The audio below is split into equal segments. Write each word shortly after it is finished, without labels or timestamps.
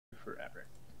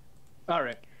All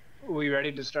right. We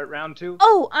ready to start round two?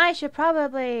 Oh, I should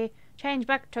probably change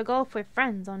back to golf with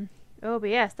friends on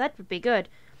OBS. That would be good.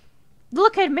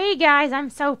 Look at me, guys. I'm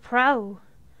so pro.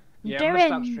 I'm Yeah, I'm gonna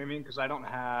stop doing. streaming because I don't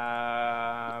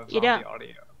have You zombie don't.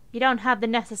 audio. You don't have the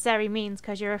necessary means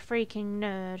because you're a freaking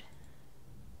nerd.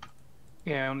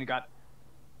 Yeah, I only got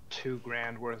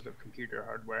 $2,000 worth of computer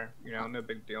hardware. No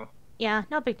big deal. Yeah,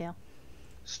 no big deal.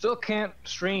 Still can't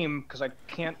stream because I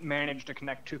can't manage to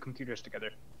connect two computers together.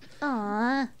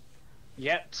 Aww.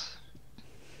 Yet.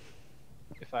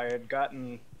 If I had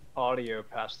gotten audio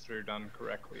pass-through done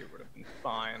correctly, it would have been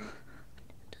fine.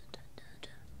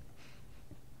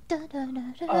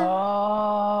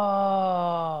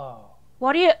 Oh.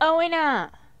 What are you owing at?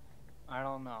 I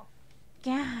don't know.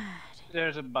 God.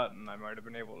 There's a button I might have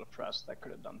been able to press that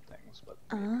could have done things, but.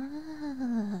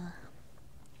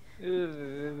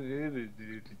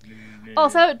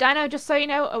 Also, Dino, just so you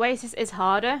know, Oasis is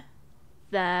harder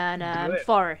than Good.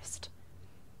 Forest.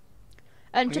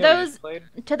 And Yeah, we just played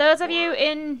to those of you Forest.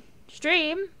 in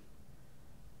stream,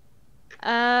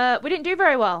 we didn't do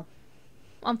very well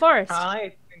on Forest.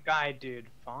 I think I did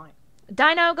fine.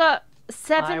 Dino got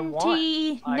I won. I got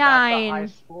the high 79.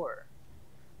 score.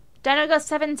 Dino got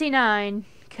 79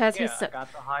 because Yeah, he's so. I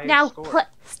got the highest Now score.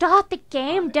 start the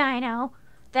game, Dino.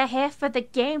 They're here for the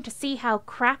game to see how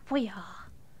crap we are.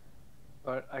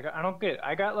 But I don't get it.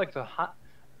 I got like the high.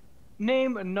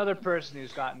 Name another person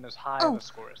who's gotten as high of a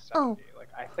score as 70. Like,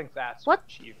 I think that's an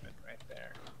achievement right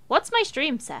there. What's my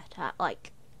stream set at?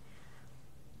 Like,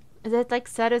 is it like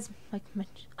set as like?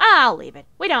 I'll leave it.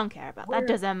 We don't care about that.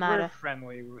 Doesn't matter. We're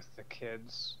friendly with the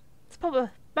kids. It's probably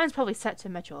mine's probably set to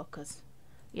mature because,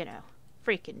 you know,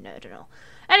 freaking nerd and all.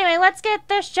 Anyway, let's get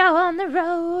the show on the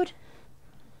road.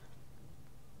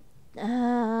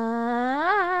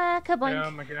 Kaboink.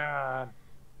 Oh my god.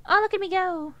 Oh, look at me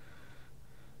go.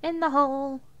 In the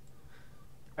hole.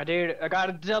 I got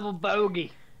a double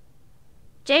bogey.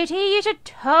 JT, you should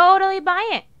totally buy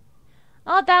it.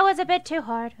 Oh, that was a bit too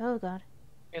hard. Oh god.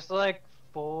 It's like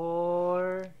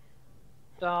 $4.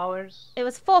 It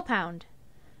was £4.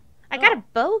 I got a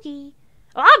bogey.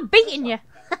 Oh, I'm beating you.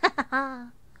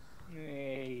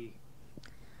 Hey.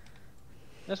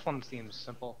 This one seems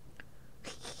simple.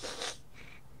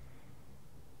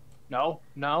 No,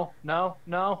 no, no,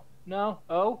 no, no.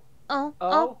 Oh. Oh,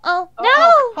 Oh. no!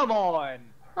 Oh, come on.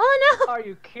 Oh no! Are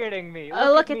you kidding me?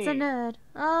 Oh, look, at it's a me. nerd.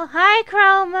 Oh, hi,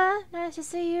 Chroma. Nice to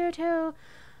see you too.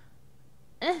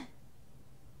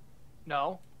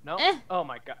 No, no. Eh. Oh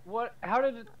my god. What? How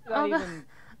did that Oh, even?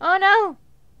 oh no!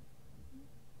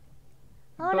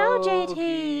 Oh no, JT.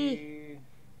 Bogey.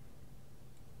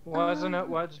 Wasn't it?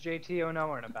 What's JT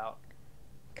knowing about?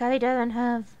 Cause he doesn't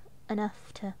have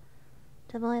enough to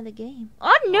play the game.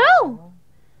 Oh no!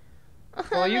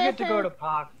 Well, you get to go to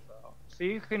POC though, so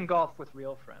you can golf with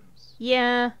real friends.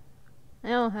 Yeah, I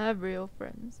don't have real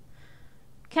friends.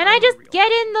 Can I just get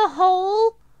in the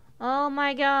hole? Oh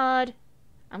my god.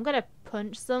 I'm gonna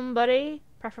punch somebody,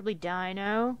 preferably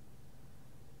Dino.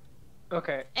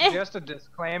 Okay, just a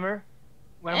disclaimer.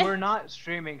 When we're not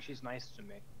streaming, she's nice to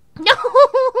me. No!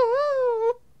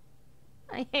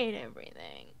 I hate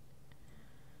everything.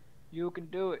 You can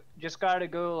do it. Just gotta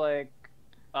go like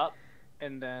up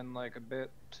and then like a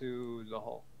bit to the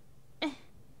hole.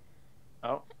 Oh.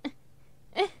 Oh.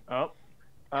 Oh.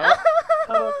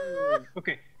 Oh.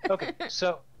 Okay. Okay.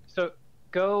 So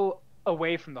go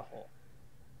away from the hole.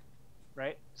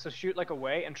 Right? So shoot like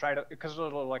away and try to, because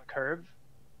it'll like curve.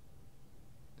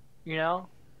 You know?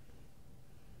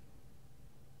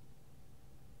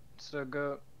 So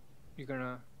go, you're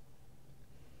gonna,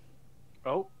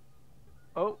 oh.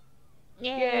 Oh.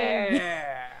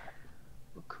 Yeah.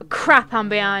 Crap, I'm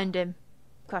behind him.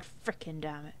 God frickin'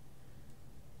 damn it.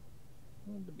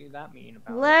 What to be that mean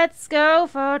about Let's go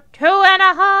for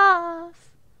 2.5.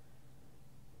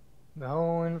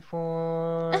 Going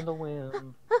for the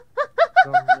win.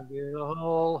 Gonna get a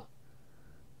hole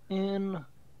in.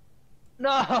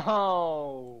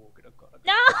 No!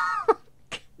 No!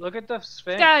 Look at the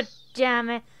Sphinx. God damn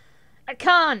it. I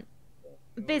can't.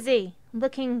 Busy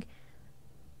looking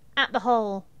at the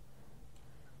hole.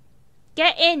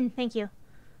 Get in, thank you.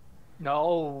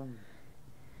 No.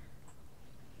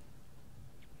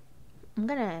 I'm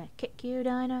gonna kick you,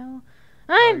 Dino.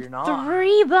 I'm you're not.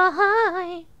 3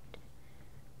 behind.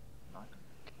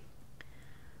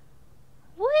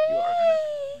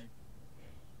 Whee!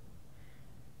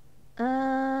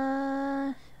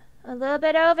 A little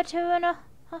bit over 2.5,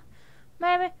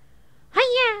 maybe.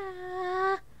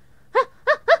 Hiya!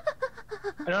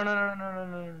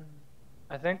 No.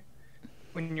 I think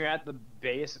when you're at the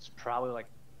base, it's probably like,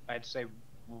 I'd say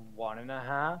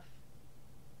 1.5.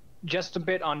 just a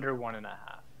bit under 1.5.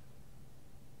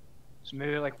 So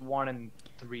maybe like 1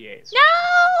 3/8.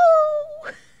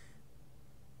 No!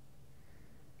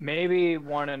 Maybe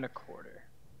 1 1/4.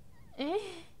 Eh.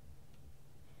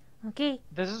 Okay.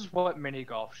 This is what mini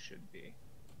golf should be.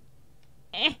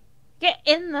 Eh. Get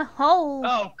in the hole.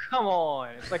 Oh, come on.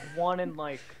 It's like 1 and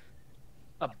like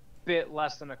a bit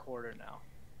less than 1/4 now.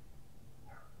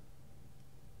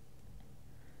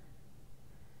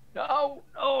 No,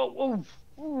 no,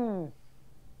 ooh.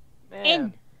 Man.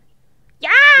 In. The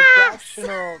Yes!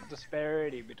 fractional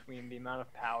disparity between the amount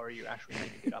of power you actually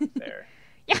need to get up there.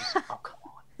 Yeah. Oh, come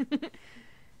on.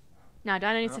 Now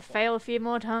Dino needs to fail a few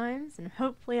more times, and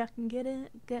hopefully I can get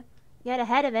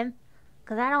ahead of him,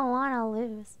 cause I don't want to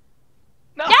lose.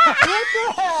 No, what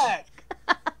the heck?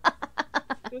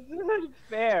 This isn't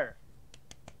fair.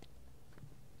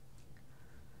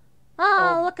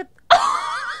 Oh, look at.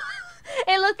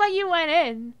 It looked like you went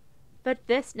in, but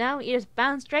this now you just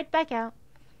bounced straight back out.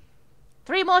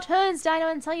 3 more turns, Dino,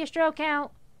 until you stroke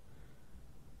out.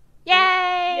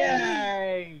 Yay!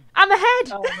 Yay! I'm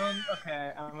ahead. Oh,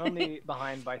 okay, I'm only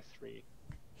behind by 3.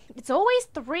 It's always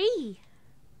 3.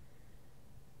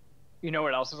 You know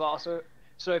what else is also?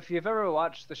 So if you've ever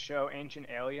watched the show Ancient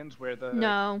Aliens, where the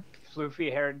No.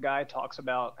 floofy-haired guy talks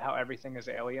about how everything is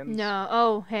aliens. No.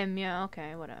 Oh, him. Yeah.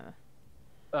 Okay. Whatever.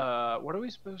 What are we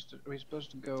supposed to? Are we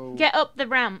supposed to go? Get up the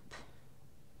ramp.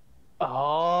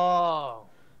 Oh.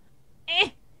 Eh.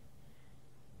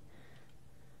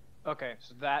 Okay,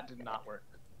 so that did not work.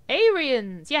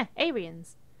 Arians. Yeah,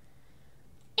 Arians.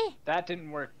 That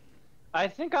didn't work. I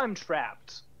think I'm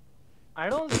trapped. I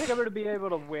don't think I'm gonna be able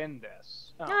to win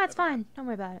this. Oh, No, it's fine. Don't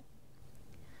worry about it.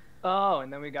 Oh,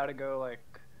 and then we gotta go like.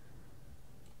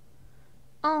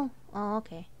 Oh. Oh.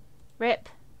 Okay. Rip.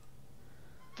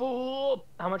 Fool!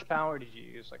 How much power did you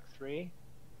use? Like 3?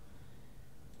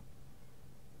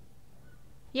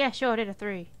 Yeah, sure. I did a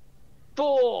 3.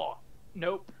 4!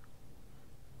 Nope.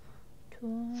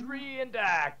 2. 3 and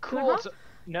a quarter.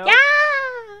 No. Yeah.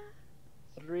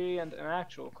 3 and an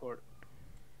actual quarter.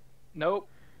 Nope.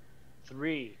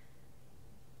 3.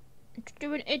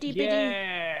 Do an itty bitty,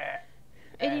 Yeah.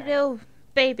 itty little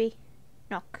baby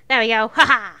knock. There we go.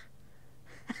 Ha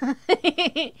ha.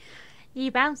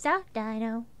 You bounced out,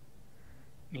 Dino.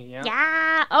 Yeah.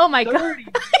 Yeah. Oh my god.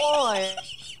 31.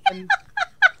 And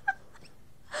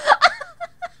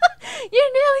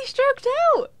You nearly stroked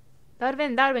out. That'd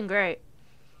have been great.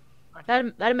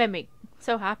 That'd have made me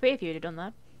so happy if you'd have done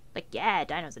that. Like, yeah,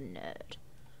 Dino's a nerd.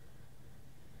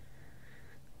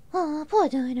 Oh, poor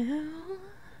Dino.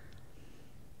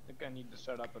 I think I need to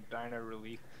set up a Dino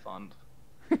relief fund.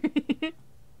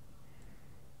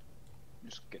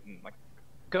 Just getting like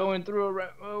going through a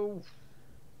oh.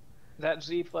 That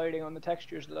Z fighting on the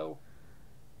textures though.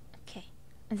 Okay.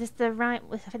 Is this the right?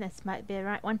 I think this might be the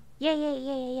right one.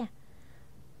 Yeah.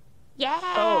 Yeah.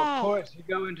 Oh, of course, you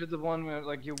go into the one where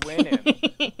like you win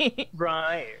it.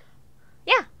 Right.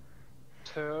 Yeah.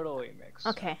 Totally makes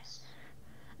Okay. sense.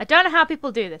 I don't know how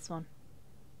people do this one.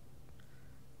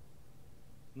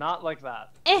 Not like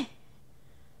that. Oh!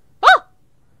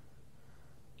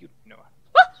 You know how to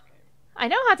Oh! play this game. I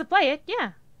know how to play it,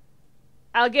 yeah.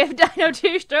 I'll give Dino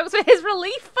 2 strokes for his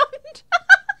relief fund.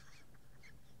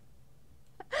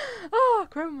 Oh,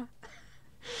 Chroma.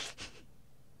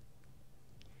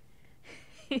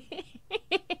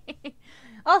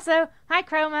 Also, hi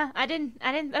Chroma. I don't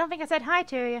think I said hi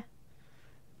to you.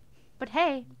 But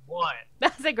hey, What?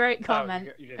 that's a great comment.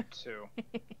 Oh, you did too.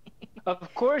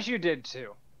 Of course you did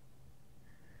too.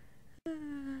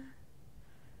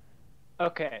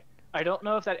 Okay. I don't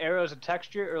know if that arrow is a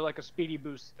texture or like a speedy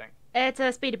boost thing. It's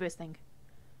a speedy boost thing.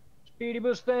 Speedy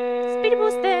boost thing! Speedy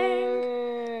boost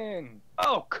thing!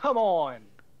 Oh, come on!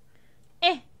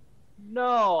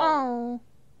 No! Oh.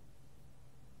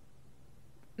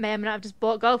 May I not have just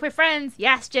bought golf with friends?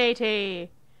 Yes, JT.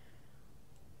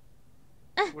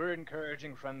 We're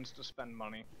encouraging friends to spend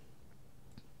money.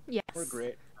 Yes. We're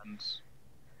great friends.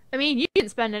 I mean, you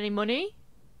didn't spend any money.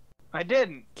 I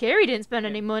didn't. Kiri didn't spend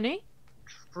any money.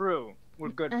 True. We're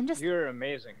good. You're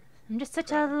amazing. I'm just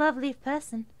such a lovely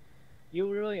person.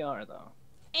 You really are, though.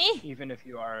 Even if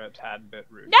you are a tad bit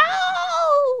rude. No!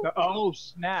 Oh,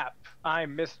 snap. I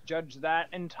misjudged that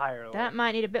entirely. That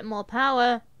might need a bit more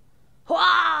power.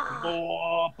 Whoa!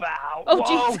 More power. Oh,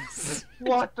 Whoa. Jesus.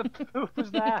 What the poop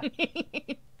was that?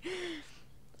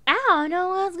 I don't know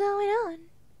what's going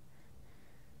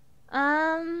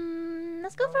on.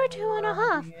 Let's go for a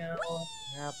 2.5.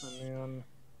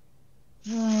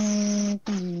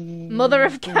 Mother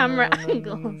of camera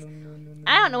angles.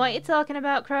 I don't know what you're talking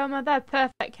about, Chroma. They're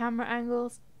perfect camera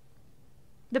angles.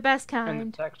 The best And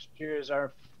kind. the textures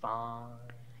are fine.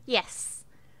 Yes.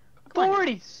 Come on.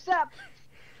 47!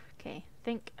 Okay, I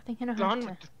think I know how Done to...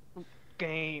 with the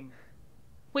game.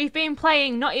 We've been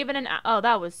playing not even an... Oh,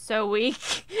 that was so weak.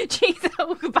 Jeez,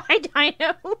 oh, goodbye,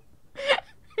 Dino.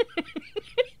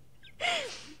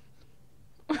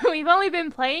 We've only been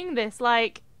playing this,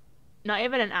 like, not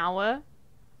even an hour.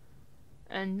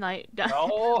 And, like...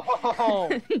 No!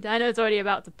 Dino's already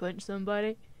about to punch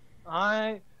somebody.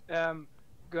 I am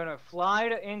gonna fly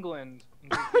to England.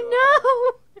 And give you a hug.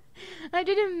 Oh, no! I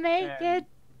didn't make And it.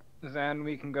 Then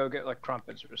we can go get, like,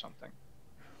 crumpets or something.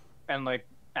 And, like,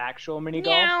 actual mini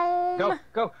golf. Meow. Go,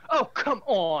 go. Oh, come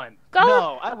on. Go.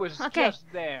 No, I was Okay. just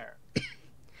there.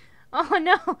 Oh,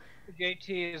 no.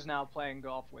 JT is now playing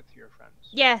golf with your friends.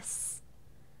 Yes.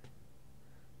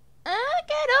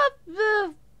 Get up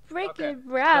the freaking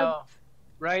ramp. So,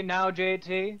 right now,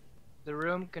 JT, the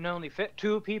room can only fit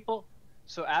 2 people.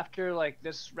 So after, like,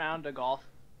 this round of golf,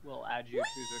 we'll add you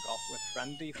to the golf with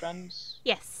friendly friends.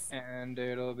 Yes. And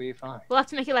it'll be fine. We'll have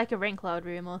to make it like a rain cloud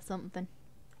room or something.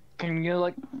 Can you,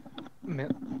 like...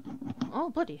 Oh,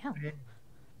 bloody hell.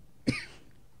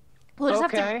 We'll just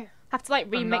Okay. have to like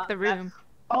remake not the that- room.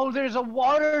 Oh, there's a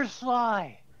water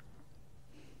slide.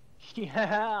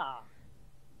 Yeah.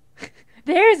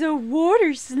 There's a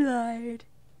water slide.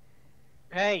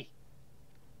 Hey.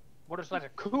 Water slides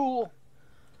are cool.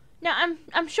 Now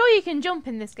I'm sure you can jump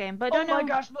in this game, but I Oh don't know. my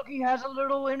gosh, look, he has a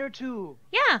little inner tube.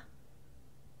 Yeah. Oh,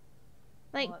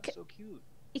 Like that's so cute.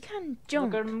 you can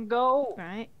jump. Look at him go.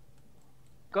 Right.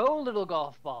 Go, little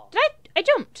golf ball. Did I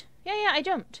jumped. Yeah, I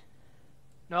jumped.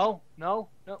 No.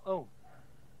 Oh.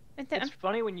 I think It's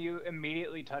funny when you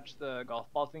immediately touch the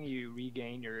golf ball thing, you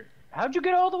regain your... How'd you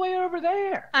get all the way over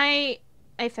there? I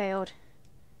failed.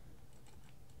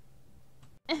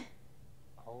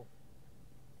 Oh.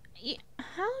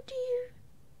 How do you...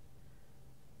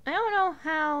 I don't know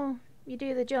how you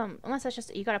do the jump. Unless that's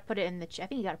just... You gotta put it in the... I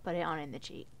think you gotta put it on in the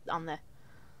cheat. On the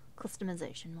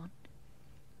customization one.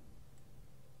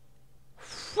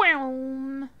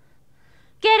 Whoom.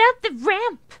 Get up the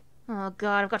ramp! Oh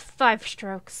god, I've got 5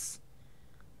 strokes.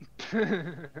 What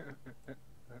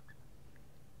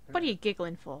are you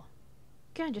giggling for?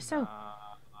 God, you're so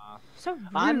rude.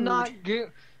 I'm not...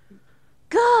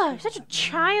 God, such a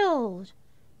child.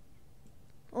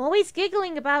 Always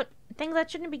giggling about things I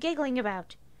shouldn't be giggling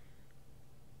about.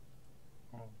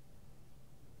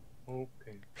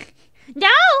 Okay. No!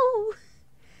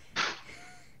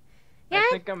 I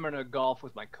think I'm gonna golf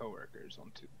with my coworkers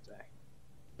on Tuesday.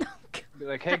 Be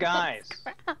like, hey guys,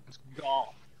 let's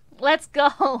golf. Let's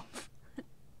golf.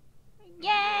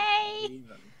 Yay!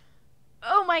 Even.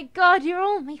 Oh my god, you're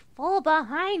only 4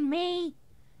 behind me.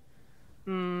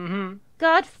 Mm-hmm.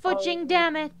 God fudging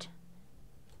damn it.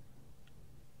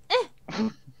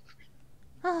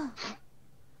 Oh,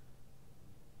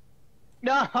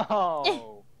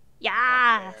 No!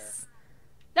 yes.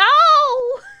 No!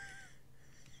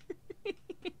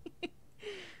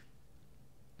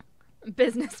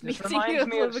 Business This meeting. reminds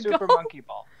me of with a Super golf. Monkey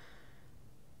Ball.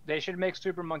 They should make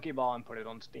Super Monkey Ball and put it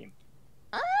on Steam.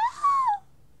 Ah!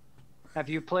 Have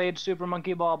you played Super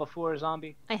Monkey Ball before,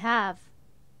 Zombie? I have.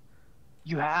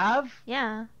 You have?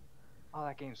 Yeah. Oh,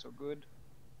 that game's so good.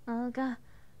 Oh god.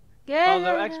 Get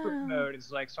Although it expert out. mode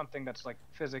is like something that's like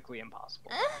physically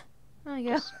impossible. There we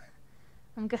go. Just saying.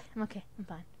 I'm good. I'm okay. I'm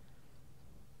fine.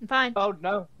 I'm fine. Oh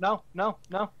no!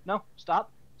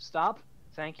 Stop!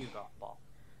 Thank you, golf ball.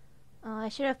 Oh, I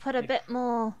should have put a bit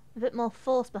more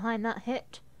force behind that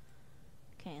hit.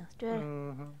 Okay, let's do it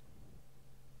Mm-hmm.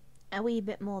 a wee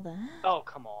bit more there. Oh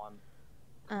come on!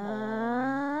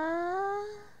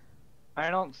 I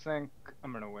don't think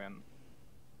I'm gonna win.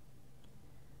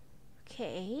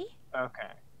 Okay.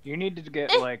 Okay, you need to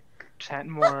get like 10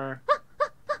 more.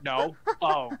 No.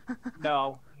 Oh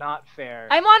no, not fair.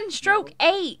 I'm on stroke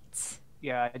 8.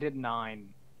 Yeah, I did 9.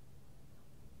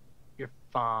 You're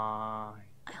fine.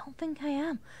 I don't think I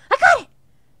am. I got it!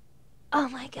 Oh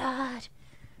my god.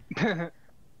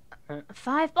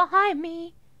 5 behind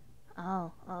me.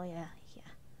 Oh yeah.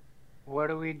 What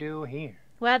do we do here?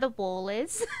 Where the wall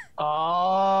is.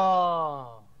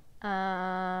 Oh.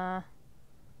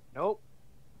 Nope.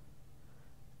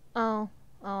 Oh,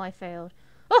 I failed.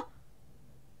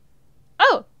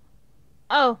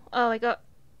 Oh, I got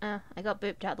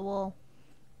booped out the wall.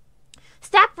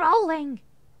 Stop rolling!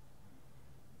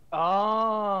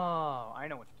 Oh, I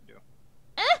know what to do.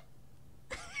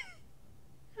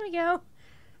 There we go.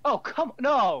 Oh, come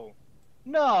no,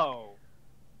 I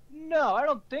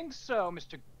don't think so,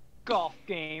 Mr. Golf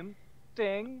Game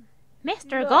thing.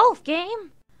 Mr. No. Golf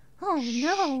Game? Oh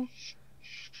no.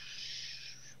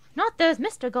 Not those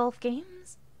Mr. Golf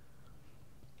Games.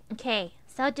 Okay,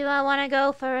 so do I want to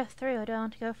go for a 3 or do I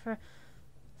want to go for...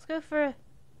 Let's go for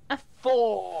a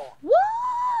 4. Whoa!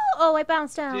 Oh, I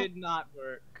bounced out. Did not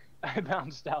work. I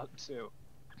bounced out too.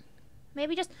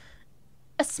 Maybe just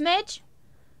a smidge?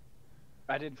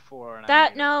 I did 4 and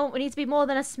That, I made no, it needs to be more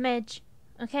than a smidge.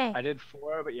 Okay. it. I did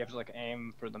 4, but you have to like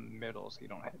aim for the middle so you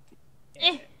don't hit the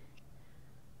Eh.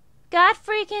 God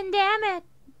freaking damn it.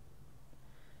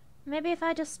 Maybe if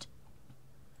I just...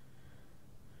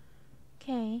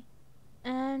 Okay.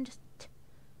 And just...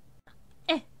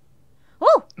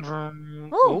 Oh!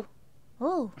 Oh!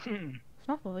 Oh! It's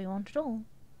not what we want at all.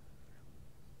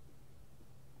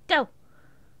 Go!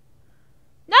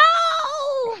 No!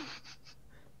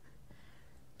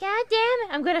 God damn it!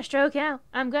 I'm gonna stroke out.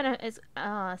 I'm gonna...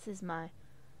 Oh, this is my...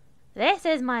 This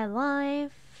is my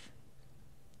life.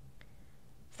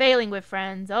 Failing with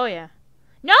friends. Oh, yeah.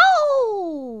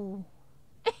 No!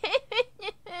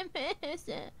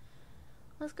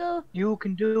 Let's go. You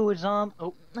can do it,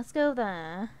 Oh. Let's go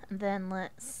there. And then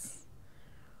let's...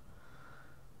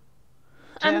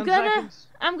 10 seconds.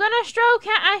 I'm gonna stroke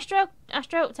out. I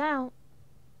stroked out.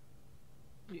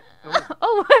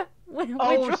 Oh, Oh,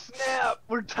 oh snap!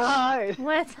 We're tied.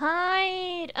 we're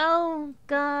tied. Oh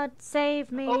God,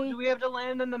 save me. Oh, do we have to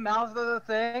land in the mouth of the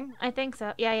thing? I think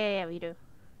so. Yeah, we do.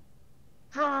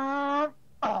 Oh,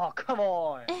 come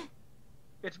on.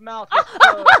 Its mouth Oh, is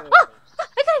oh, closed. oh, oh,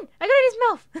 I got him. I got it in his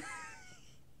mouth.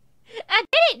 I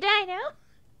did it, Dino.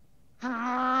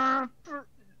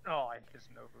 Oh, I hate his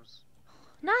nose.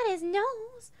 Not his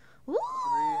nose. Ooh.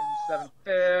 3 and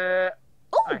 7.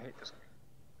 Ooh. I hate this game.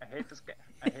 I hate this game.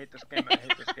 I hate this game. I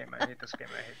hate this game. I hate this game.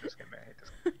 I hate this game. I hate this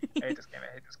game. I hate this game.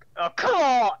 I hate this game. Oh, come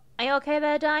on! Are you okay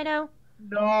there, Dino?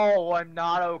 No, I'm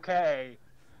not okay.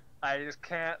 I just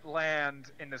can't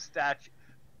land in the statue.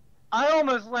 I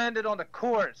almost landed on the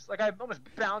course. Like, I almost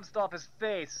bounced off his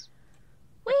face.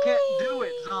 I can't do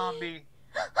it, zombie.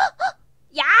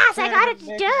 Yes, I got it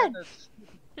Can't done. make this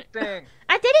thing.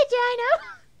 I did it, Dino.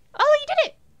 Oh, you did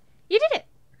it. You did it.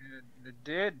 It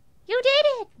did. You did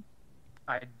it.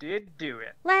 I did do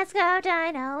it. Let's go,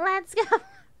 Dino. Let's go.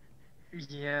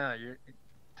 Yeah, you're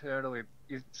totally.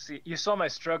 You saw my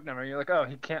stroke number. You're like, oh,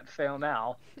 he can't fail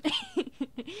now.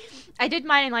 I did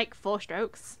mine in like 4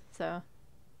 strokes, so.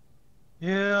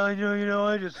 Yeah, I know. You know,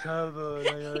 I just have.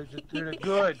 I just did it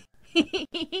good.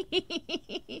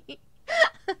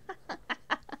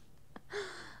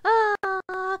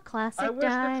 Ah, classic I wish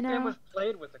Dino. this game was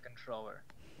played with a controller.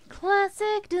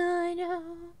 Classic Dino.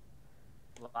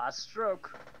 Last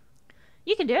stroke.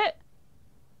 You can do it.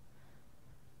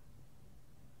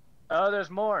 Oh,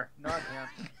 there's more. No, I can't.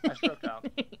 I stroked out.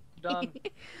 Done.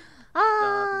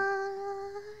 Ah,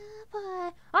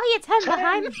 boy. Oh, you're 10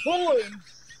 behind me.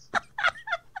 points.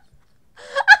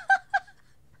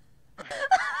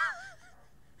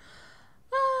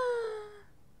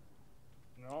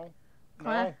 No.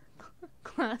 No.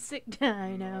 Classic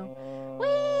Dino. No.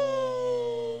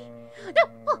 Whee! No!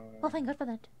 Oh, thank God for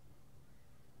that.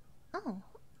 Oh.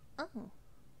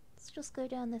 Let's just go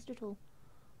down this little...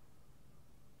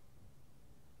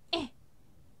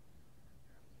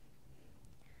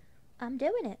 I'm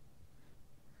doing it.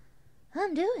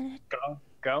 I'm doing it. Go.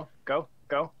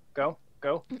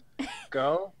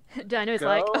 Dino's Go,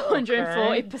 like okay.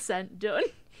 140% done.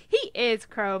 He is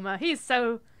Chroma. He's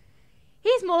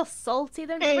more salty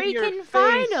than In your freaking face,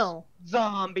 Final.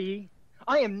 Zombie.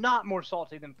 I am not more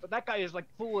salty than, but that guy is like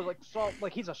full of like salt,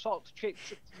 like he's a salt chip.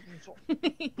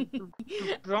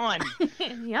 Run.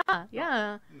 Yeah.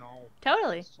 No.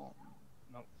 Totally. Salt.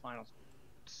 No, Final's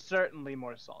certainly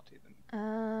more salty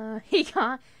than. He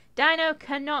can't. Dino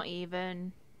cannot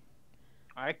even.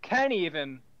 I can't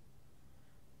even.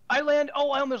 I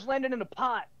almost landed in a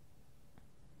pot.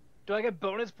 Do I get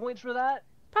bonus points for that?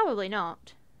 Probably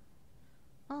not.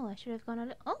 Oh, I should have gone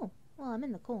on. Oh, well, I'm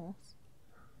in the course.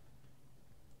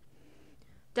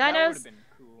 That would Dino's. have been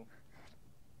cool.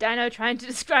 Dino trying to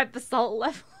describe the salt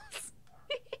levels.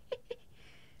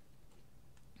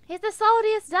 He's the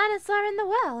saltiest dinosaur in the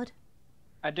world.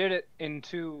 I did it in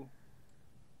 2.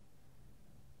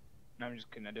 No, I'm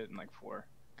just kidding. I did it in like 4.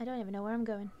 I don't even know where I'm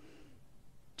going.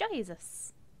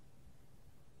 Jesus.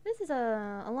 This is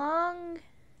a long...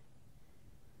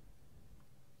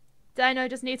 Dino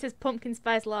just needs his pumpkin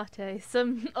spice latte,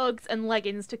 some Uggs and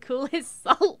leggings to cool his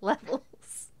salt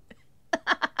levels.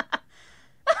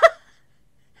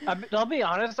 I'll be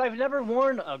honest, I've never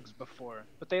worn Uggs before,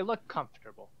 but they look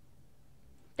comfortable.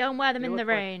 Don't wear them They in the look,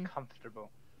 like, rain. comfortable.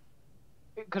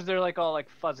 Because they're like all like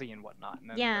fuzzy and whatnot, and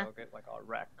then Yeah. they'll get like all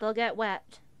wrecked. They'll get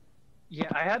wet. Yeah,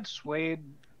 I had suede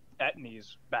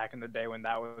etnies back in the day when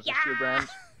that was a Yeah. shoe brand.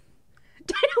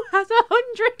 Dino has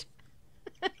 100!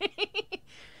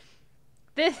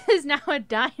 This is now a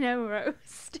dino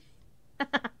roast.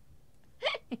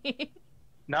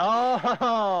 No.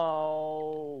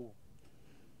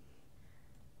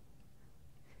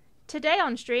 Today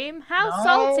on stream, how No.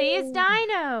 salty is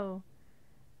Dino?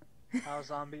 How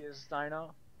zombie is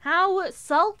Dino? How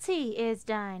salty is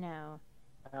Dino?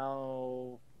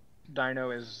 How Dino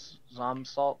is Zom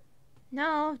Salt?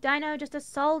 No, Dino just a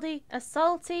salty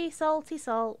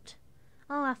salt.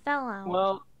 Oh, I fell out.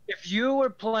 Well, if you were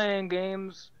playing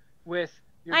games with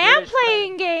your I am British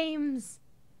playing games.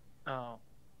 friend-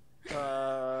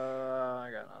 I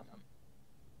got nothing.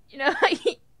 You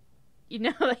know, you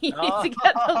need to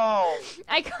get the. No.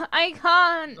 I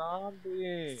can't.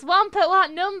 Zombie. Swamp it.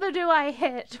 What number do I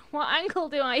hit? What angle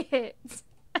do I hit?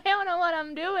 I don't know what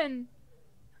I'm doing.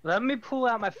 Let me pull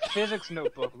out my physics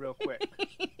notebook real quick.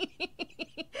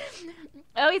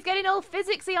 Oh, he's getting all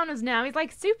physicsy on us now. He's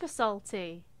like super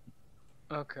salty.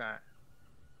 Okay.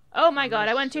 Oh my god,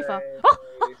 I went too far.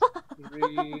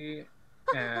 Three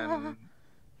and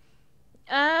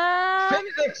Uh,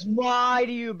 physics. Why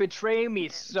do you betray me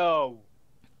so?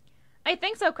 I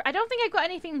think so. I don't think I've got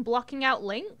anything blocking out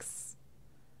links.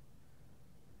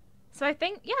 So I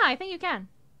think you can.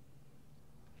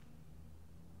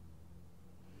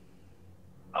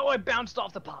 Oh, I bounced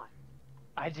off the pot.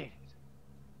 I did it.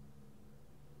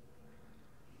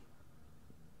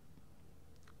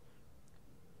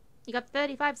 You got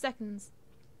 35 seconds.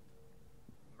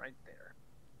 Right there.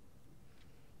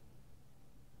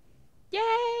 Yay!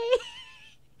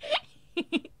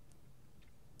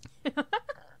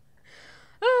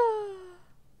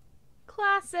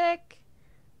 Classic.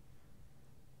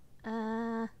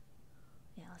 Yeah,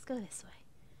 let's go this way.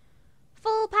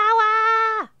 Full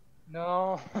power!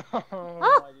 No.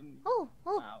 Oh, I didn't. oh,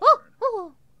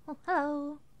 Power.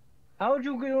 hello. How'd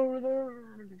you get over there?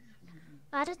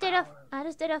 I just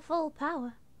did a full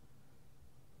power.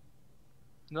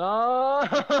 No.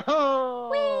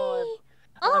 Whee!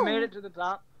 I made it to the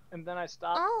top, and then I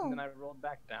stopped, Oh. and then I rolled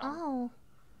back down. Oh.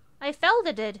 I felt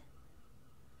it did.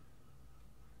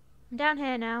 I'm down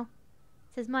here now.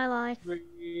 This is my life.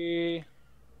 Three.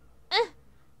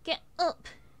 Get up.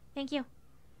 Thank you.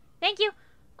 Thank you.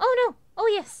 Oh no. Oh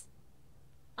yes.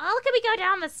 Oh, look at me go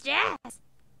down the stairs.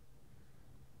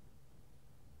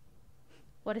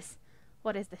 What is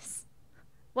this?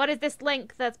 What is this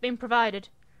link that's been provided?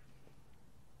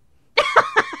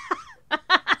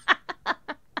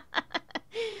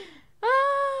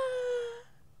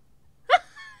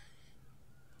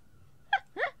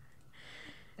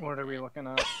 What are we looking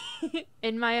at?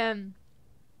 in my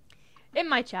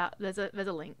chat, there's a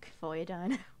link for you,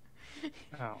 Dino.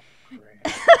 Oh,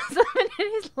 great. Someone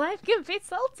in his life can be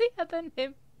saltier than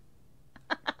him.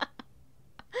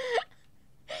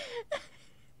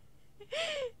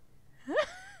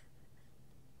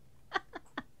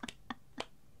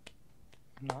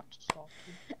 Not salty.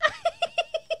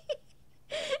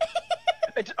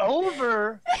 It's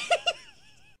over.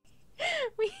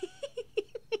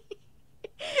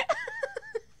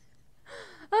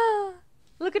 Oh,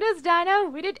 look at us, Dino.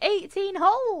 We did 18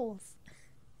 holes.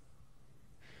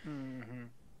 Mm-hmm.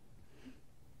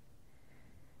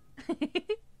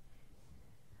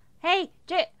 Hey,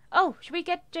 oh, should we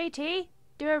get JT?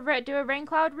 Do a rain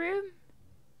cloud room?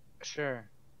 Sure.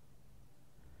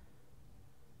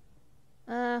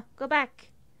 Go back.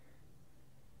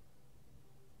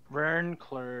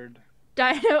 Vernclurd.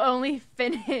 Dino only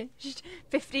finished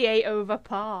 58 over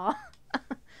par.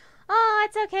 Oh,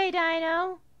 it's okay,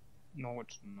 Dino. No,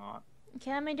 it's not.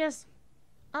 Okay, let me just...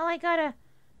 Oh,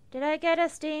 did I get a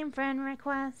Steam friend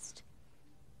request?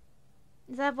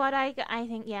 Is that what I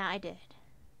think, yeah, I did.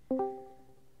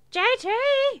 JT!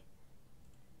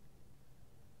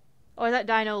 Or is that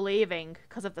Dino leaving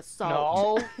because of the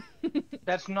salt? No.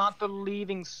 That's not the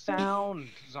leaving sound,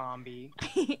 zombie.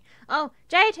 Oh,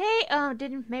 JT! Oh,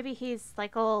 maybe he's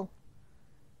like all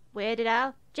weirded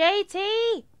out.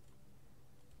 JT!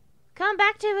 Come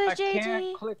back to us, JT. I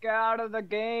can't click out of the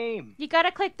game. You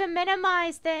gotta click the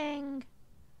minimize thing.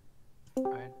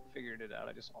 I figured it out.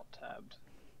 I just alt-tabbed.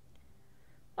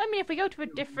 Well, I mean, if we go to a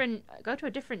different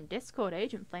Discord,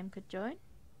 Agent Flame could join.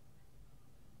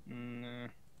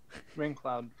 Rain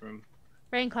cloud room.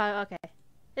 Rain Cloud, okay.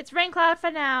 It's Rain Cloud for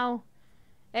now.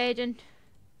 Agent.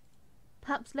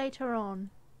 Perhaps later on.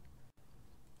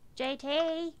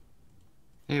 JT.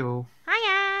 Hey, well.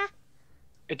 Hiya.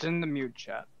 It's in the mute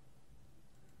chat.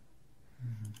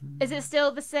 Is it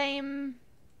still the same?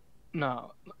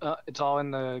 No, it's all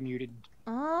in the muted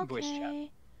voice chat.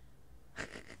 Okay.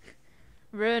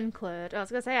 Raincloud. I was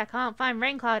gonna say I can't find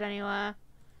Raincloud anywhere.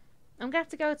 I'm gonna have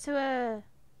to go to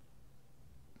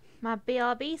my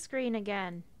BRB screen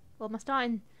again. Well, I'm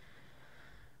starting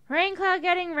rain cloud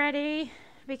getting ready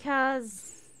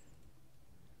because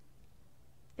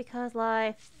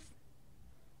life.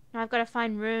 Now I've got to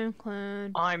find Rune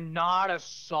Cloud. I'm not a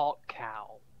salt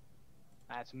cow.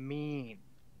 That's mean.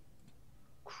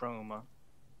 Chroma.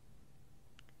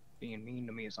 Being mean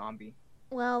to me, zombie.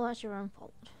 Well, that's your own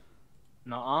fault.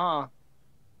 Nuh-uh.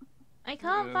 I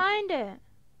can't Yeah. find it.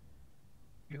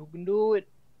 You can do it.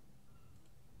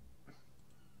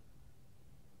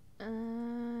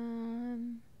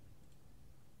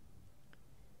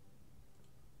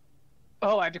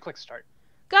 Oh, I have to click start.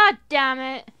 God damn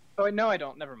it! Oh, wait, no, I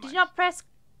don't. Never mind. Did you not press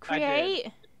I did.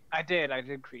 create? I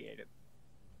did create it.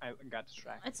 I got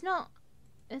distracted.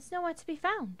 It's nowhere to be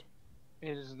found.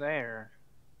 It is there.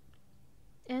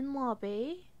 In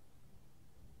lobby.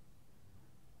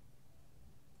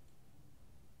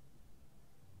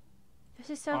 This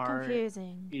is so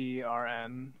confusing.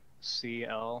 ERNCLERD.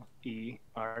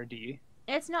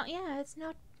 It's not. Yeah, it's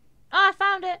not. Oh, I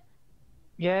found it.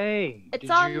 Yay! It's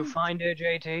Did on- you find it,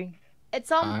 JT?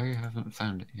 It's on. I haven't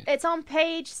found it yet. It's on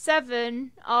page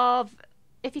 7 of.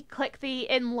 If you click the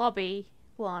in lobby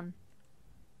one.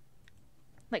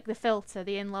 Like the filter,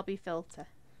 the in lobby filter.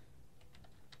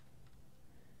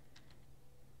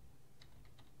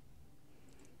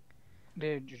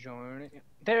 Did you join it?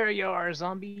 There you are,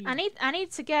 zombie. I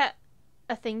need to get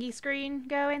a thingy screen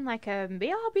going, like a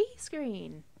BRB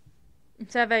screen.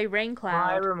 Instead of a rain Hi,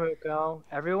 cloud. Ramuko.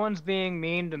 Everyone's being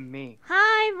mean to me.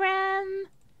 Hi, Rem.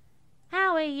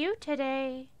 How are you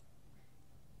today?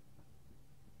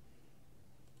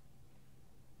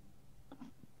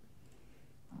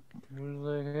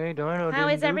 Like, hey, Dino, How didn't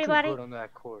is do too everybody? good on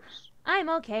that course. I'm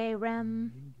okay,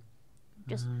 Rem.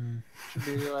 Just Should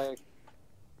be like,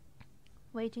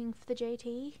 waiting for the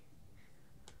JT.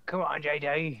 come on,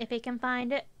 JT. If he can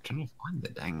find it. Trying to find the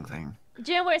dang thing.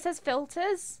 Do you know where it says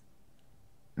filters?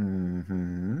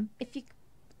 Mm-hmm. If you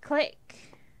click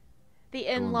the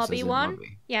in lobby one.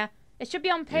 Yeah. It should be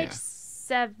on page Yeah.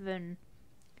 7.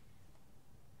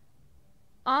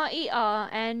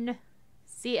 RERNCLERD.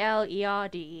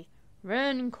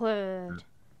 Runclerd.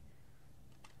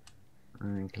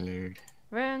 Include.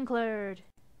 Runclerd.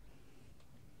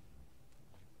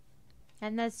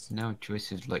 And there's Now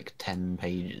choice is like 10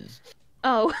 pages.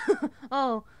 oh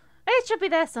oh, it should be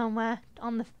there somewhere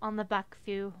on the back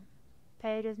few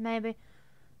pages maybe.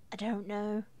 I don't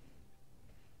know.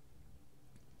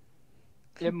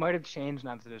 It might have changed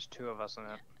now that there's 2 of us in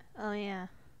it. Oh yeah.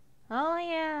 Oh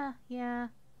yeah. Yeah.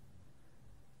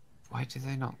 Why do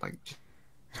they not like just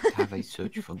have a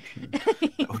search function?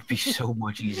 That would be so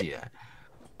much easier.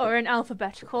 Or an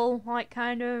alphabetical like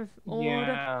kind of order.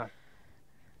 Yeah.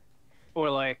 Or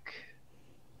like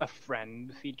a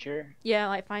friend feature. Yeah,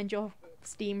 like find your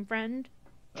Steam friend.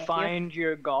 If you- Find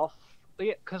your golf.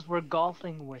 Yeah, because we're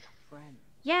golfing with friends.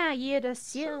 Yeah, you'd So it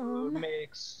assume.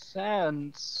 makes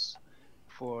sense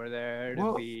for there to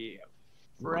Well- be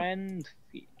a friend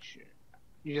feature.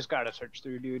 You just gotta search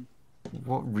through, dude.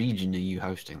 What region are you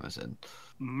hosting this in?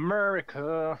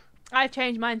 America. I've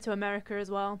changed mine to America as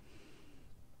well.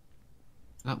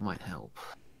 That might help.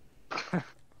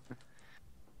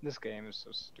 This game is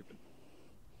so stupid.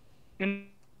 In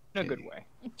a good way.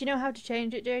 Do you know how to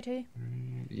change it, JT?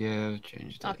 Yeah, I've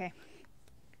changed it. Okay.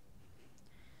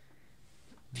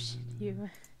 You.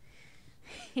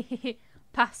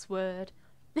 Password.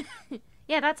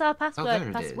 Yeah, that's our password. there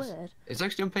it is. Password. It's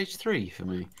actually on page 3 for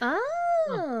me.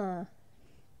 Ah.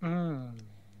 Mm.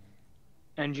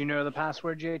 And you know the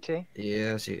password, JT?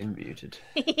 Yeah, I see it muted.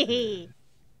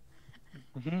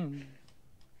 Mhm.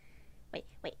 Wait.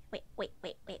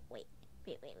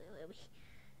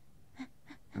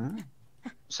 Hmm?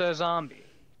 So, zombie.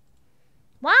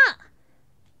 What?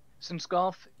 Since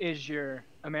golf is your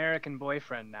American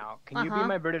boyfriend now, can you be Uh-huh.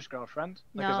 my British girlfriend?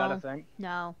 Like, is that No. a thing?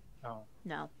 No. No.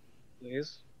 No.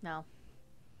 Please? No.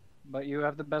 But you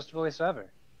have the best voice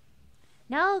ever.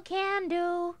 No can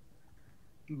do.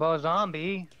 Bo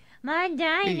zombie. My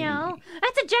dino.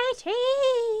 That's a JT.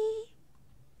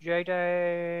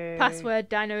 JJ. Password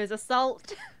dino is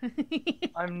assault.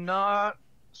 I'm not.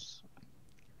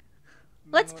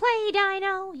 Let's play,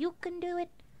 Dino. You can do it.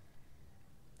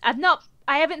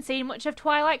 I haven't seen much of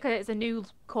Twilight because it's a new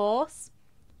course,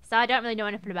 so I don't really know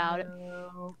anything about it.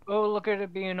 Oh, look at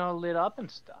it being all lit up and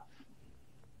stuff.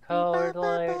 Colored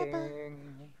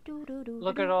lighting.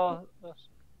 Look at all this.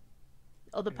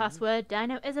 Other password,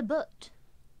 Dino is a butt.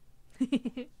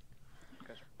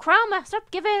 Chroma,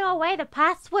 stop giving away the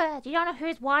password. You don't know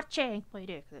who's watching. Well, you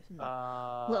do, 'cause it's in the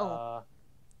little.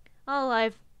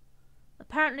 Oh,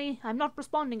 apparently, I'm not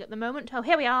responding at the moment. Oh,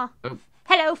 here we are. Oh.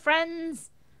 Hello, friends.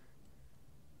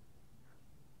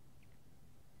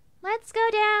 Let's go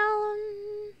down.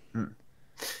 Hmm.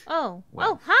 Oh.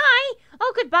 Well. Oh, hi.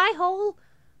 Oh, goodbye, hole.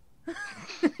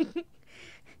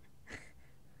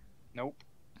 Nope.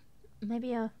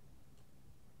 Maybe a...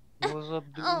 What's up,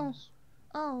 dudes? Oh.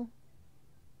 Oh.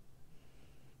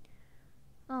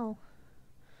 Oh.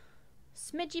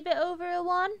 Smidgy bit over a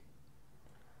one.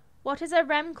 What is a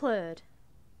REM cloud?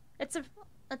 It's a,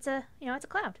 it's a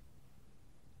cloud.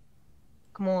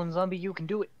 Come on, zombie, you can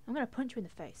do it. I'm gonna punch you in the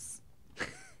face.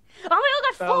 Oh, I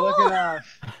got Oh, four! look at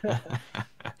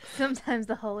that. Sometimes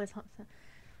the hole is hot.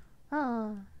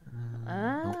 Oh.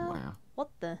 Oh wow. What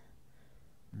the?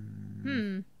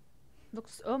 Mm.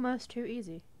 Looks almost too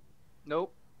easy.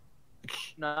 Nope.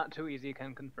 Not too easy,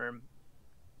 can confirm.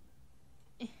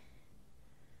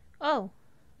 Oh.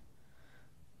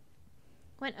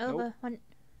 Went Nope. over. Went.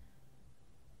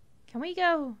 Can we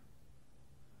go?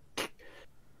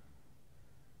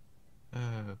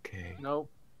 Okay. Nope.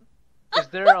 Is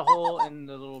there a hole in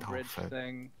the little bridge Golfer.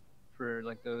 thing for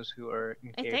like those who are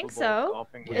incapable think so. of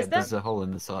golfing? Yeah, Is there- there's a hole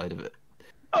in the side of it.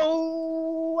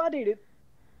 Oh, I did it.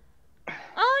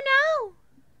 Oh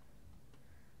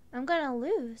no! I'm gonna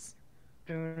lose.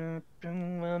 I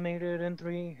made it in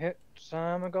 3 hits.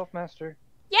 I'm a golf master.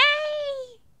 Yay!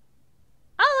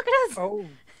 Oh, look at us! Oh.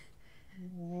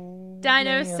 Dino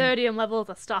man. sodium levels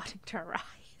are starting to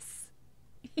rise.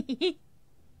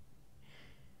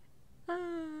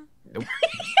 Ah. Nope.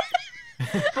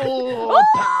 Full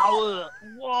power.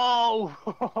 Whoa.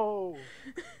 Oh.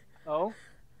 Oh.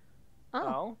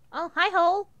 Oh. Oh, hi,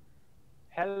 hole.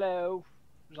 Hello,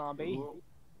 zombie.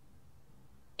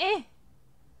 Eh.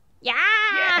 Yeah!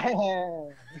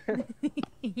 Yeah.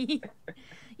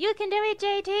 You can do it,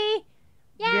 JT!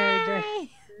 Yay! Yeah,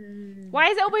 Why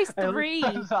is it always I looked 3?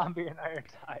 at Zombie and Iron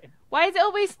Tide. Why is it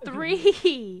always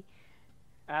 3?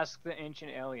 Ask the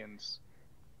ancient aliens.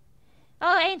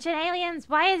 Oh, ancient aliens,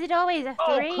 why is it always a 3?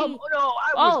 Oh, come on. No,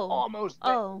 I was Oh. almost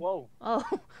there. Oh. Whoa.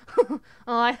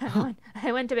 Oh,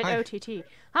 I went a bit Hi. OTT.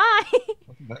 Hi!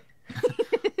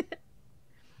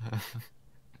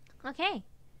 Okay.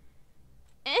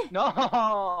 Eh. No,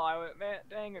 I went, man,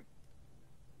 dang it.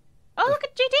 Oh, look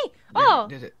at GT! Oh!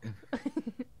 Did it?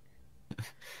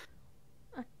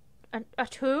 A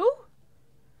 2?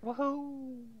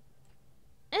 Woohoo.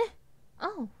 Oh.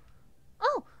 Oh.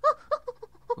 Oh.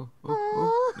 Oh,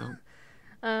 oh, no.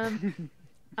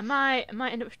 I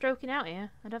might end up stroking out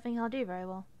here. I don't think I'll do very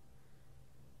well.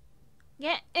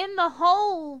 Get in the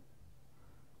hole!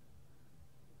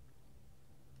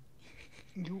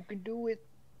 You can do it.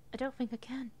 I don't think I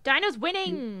can. Dino's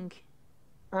winning!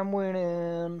 I'm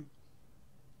winning.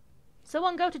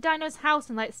 Someone go to Dino's house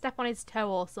and like step on his toe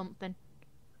or something.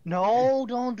 No,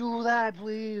 don't do that,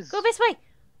 please. Go this way!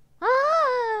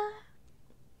 Ah!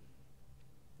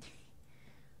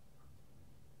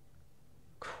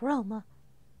 Chroma.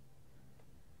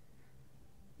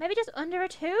 Maybe just under a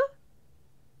 2?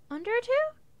 Under a 2?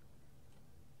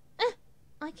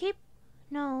 I keep...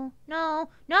 No, no,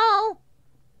 no!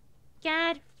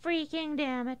 God freaking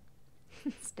damn it.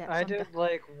 Steps I on did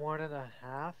like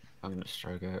 1.5. I'm gonna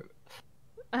stroke out.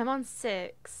 I'm on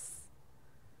 6.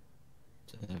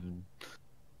 7.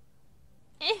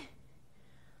 Eh.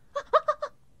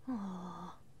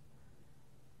 Oh.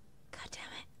 God damn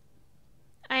it.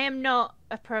 I am not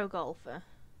a pro golfer.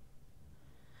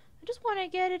 I just want to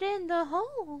get it in the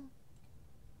hole.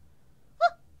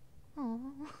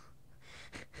 Oh.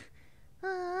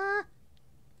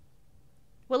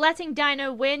 We're letting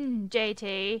Dino win,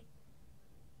 JT.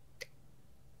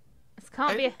 This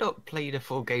can't be. I've not played a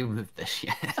full game of this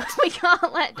yet. We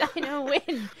can't let Dino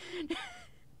win.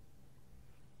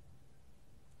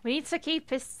 We need to keep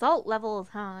his salt levels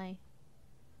high.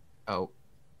 Oh,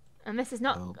 And this is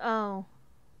not. Oh. Oh.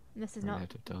 This is I'm not.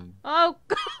 out of time. Oh,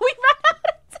 God, we ran out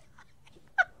of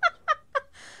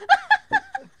time.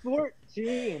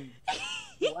 14.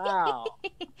 Wow.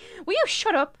 Will you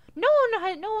shut up? No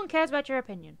one cares about your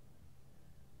opinion.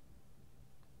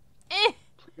 Eh.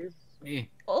 Please. Eh,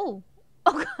 Oh.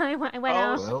 Oh, I went Oh,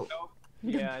 out. well,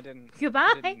 Yeah, I didn't.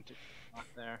 Goodbye. Didn't do that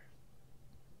there.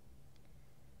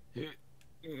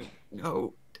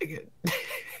 no, dig it.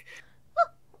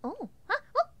 Oh. Huh?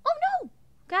 Oh no.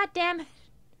 God damn it.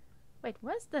 Wait,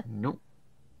 where's the... Nope.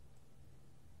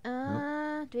 Do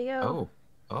we go Oh,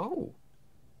 oh.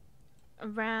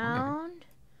 around?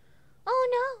 Oh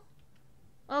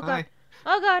no. Oh God. Hi.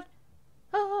 Oh God.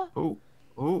 Oh. Oh,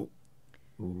 oh,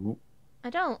 oh. I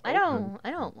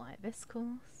don't like this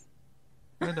course.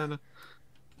 No, no, no.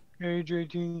 Hey,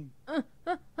 JT. Uh,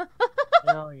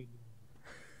 No, you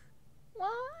Why?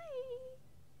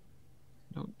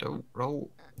 No, don't roll.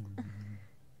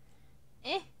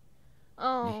 Eh.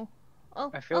 Oh.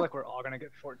 Oh. I feel Oh. like we're all gonna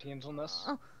get 14s on this.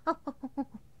 Oh.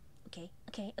 Okay.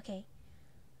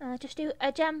 Just do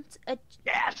a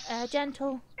Yes!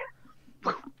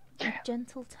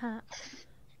 gentle tap.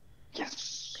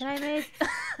 Yes! Can I make?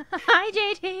 Hi,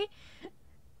 JT.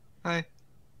 Hi.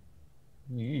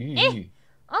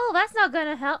 Oh, that's not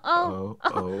gonna help. Oh.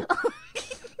 Oh.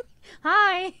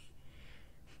 Hi.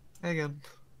 Hey again.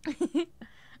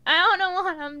 I don't know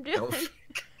what I'm doing. Oh,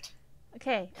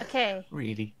 Okay.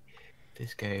 really?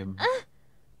 This game.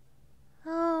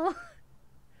 Oh.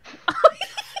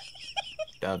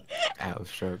 Out of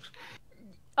strokes.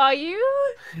 Are you?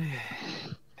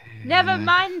 Never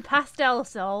mind pastel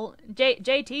salt.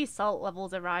 JT's salt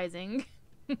levels are rising.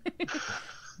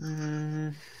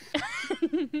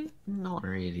 Not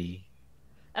really.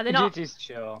 Are they not? GT's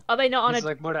chill. Are they not on He's a?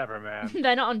 like, whatever, man.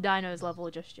 They're not on Dino's level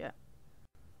just yet.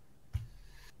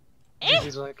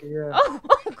 GT's like, yeah. Oh,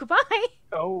 goodbye.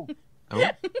 Oh. Oh,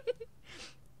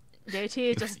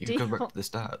 JT is just you go back to the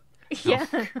start. Yeah.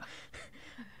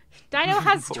 Dino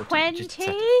has 40, just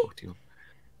 20. set to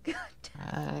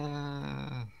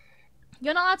 41.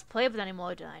 You're not allowed to play with it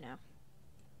anymore, Dino.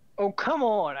 Oh, come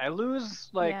on. I lose,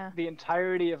 like, Yeah. the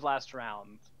entirety of last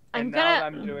round. And I'm now gonna- that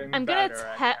I'm doing I'm gonna better, I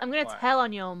tell. can't I'm gonna play. tell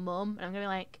on your mum, and I'm gonna be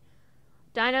like,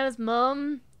 Dino's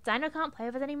mum. Dino can't play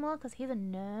with us anymore because he's a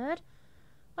nerd.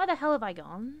 Where the hell have I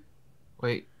gone?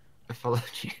 Wait, I followed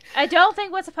you. I don't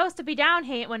think we're supposed to be down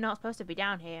here. We're not supposed to be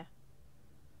down here.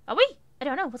 Are we? I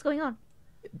don't know. What's going on?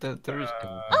 There is.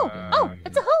 Oh,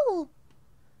 it's a hole.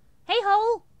 Hey,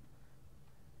 hole.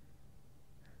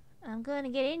 I'm gonna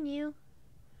get in you.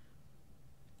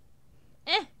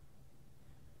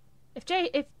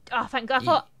 Oh, thank God.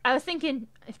 I was thinking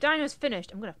if Dino's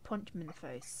finished, I'm gonna punch him in the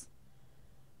face.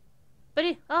 But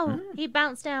he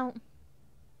bounced out.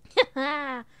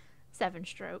 7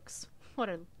 strokes. What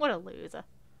a loser.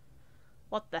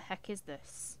 What the heck is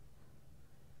this?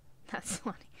 That's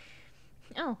funny.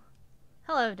 Oh,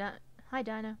 hello, hi,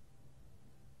 Dino.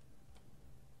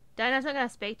 Dino's not gonna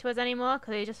speak to us anymore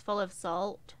because he's just full of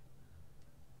salt.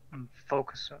 I'm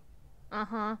focusing.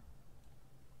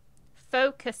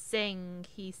 Focusing,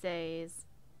 he says.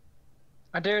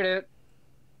 I did it.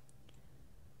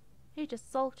 He's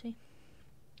just salty.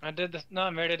 I did this. No, I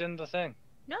made it in the thing.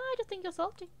 No, I just think you're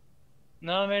salty.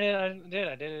 No, I made it. I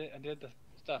did it. I did the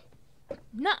stuff.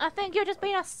 No, I think you're just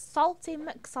being a salty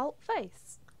McSalt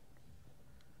face.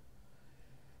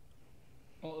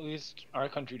 Well, at least our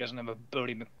country doesn't have a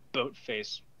Bodie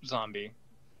McBoatface zombie.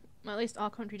 Well, at least our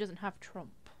country doesn't have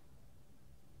Trump.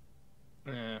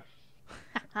 Yeah.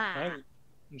 Ha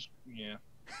Yeah.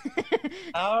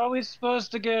 How are we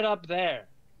supposed to get up there?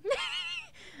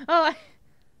 Oh,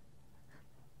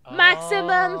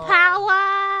 maximum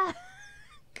power!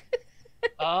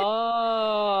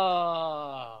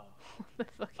 Oh. What the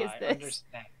fuck is I this?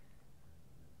 understand.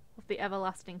 What the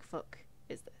everlasting fuck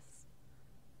is this?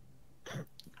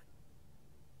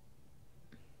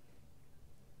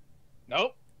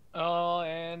 Nope. Oh,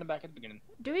 and back at the beginning.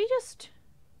 Do we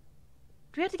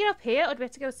have to get up here or do we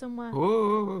have to go somewhere?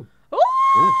 Whoa.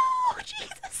 Oh,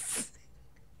 Jesus!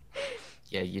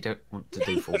 Yeah, you don't want to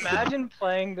do full. Imagine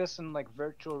playing this in like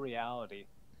virtual reality.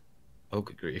 Oh,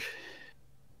 good grief.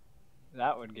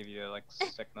 That would give you like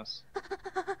sickness.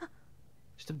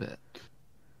 Just a bit.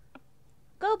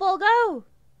 Go, ball, go!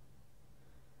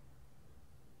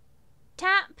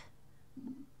 Tap!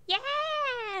 Yeah!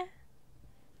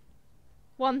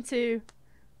 1, 2.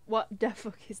 What the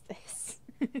fuck is this?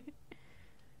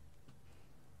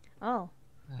 Oh.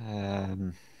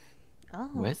 Oh.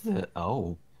 Where's the?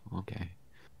 Oh, okay.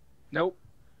 Nope.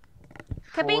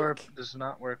 Kabink. 4 does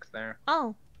not work there.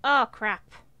 Oh. Oh, crap.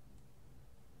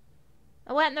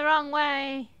 I went the wrong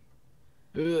way.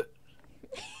 Nope.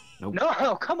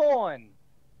 No, come on!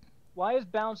 Why is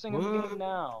bouncing in the Whoa. game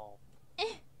now?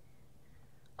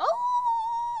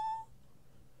 Oh!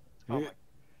 Oh my.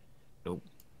 Nope.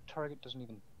 Target doesn't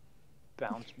even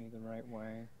bounce me the right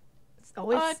way.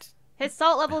 His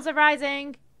salt levels are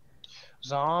rising.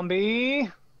 Zombie!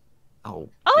 Oh.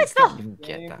 Oh, you it's can't not- even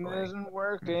get that Game way. isn't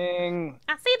working.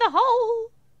 I see the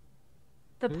hole.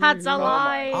 The pads are Oh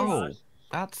my lies. Oh,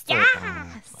 that's the.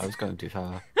 Yes! I was going too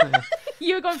far.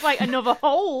 You were going for like another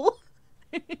hole.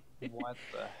 What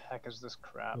the heck is this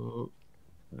crap? Oh,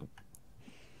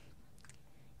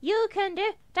 You can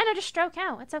do. Dino, just stroke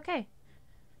out. It's okay.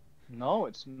 No,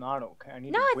 it's not okay. I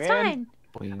need No, to it's win. fine.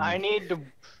 boing. I need to.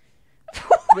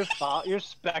 You're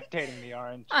spectating me,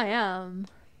 aren't I am.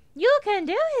 You can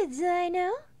do it,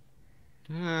 Dino.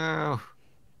 No.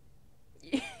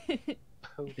 you?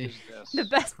 Poop is this? The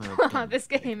best Oh, part damn. of this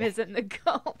game isn't the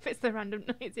golf, it's the random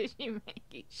noises you make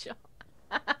each shot.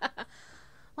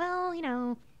 Well, you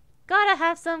know,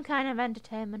 have some kind of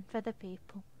entertainment for the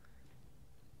people.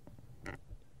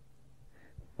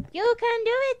 You can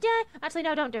do it, Dad. Actually,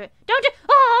 no, don't do it. Don't do it.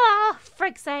 Oh,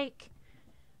 frig's sake.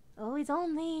 Oh, he's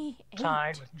only 8.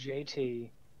 Tied with JT.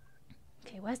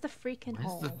 Okay, where's the freaking Where's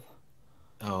hole? the...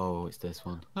 Oh, it's this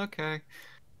one. Okay.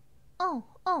 Oh,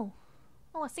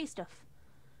 I see stuff.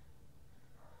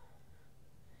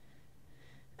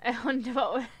 I wonder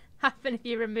what would happen if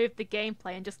you removed the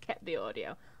gameplay and just kept the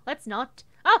audio. Let's not.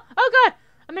 Oh God!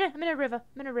 I'm in a river.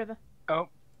 I'm in a river. Oh,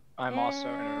 I'm also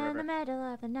in a In the river.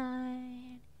 middle of the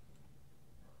night,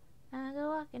 I go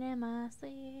walking in my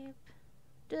sleep.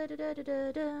 Da da da da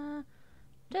da da.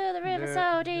 To the river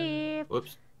so deep.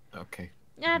 Whoops. Okay.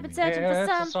 I've been searching for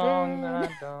It's a song something. I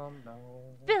don't know.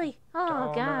 Billy, oh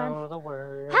Don't God. know the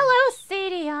words. Hello,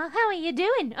 CDR. How are you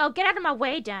doing? Oh, get out of my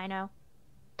way, Dino.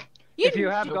 If you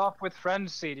have golf with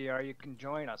friends, CDR, you can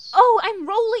join us. Oh, I'm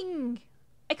rolling.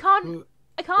 I can't.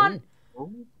 I can't.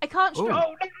 Oh. I can't. Oh. Oh,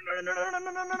 no.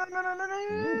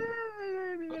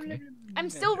 Okay. I'm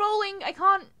still rolling. I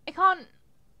can't.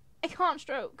 I can't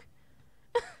stroke.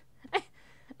 I'm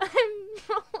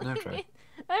rolling. try.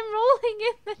 I'm rolling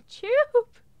in the tube.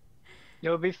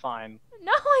 You'll be fine.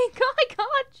 No, I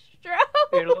can't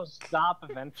stroke. It'll stop I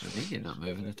eventually. think you're not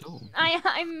moving at all.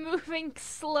 I'm moving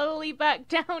slowly back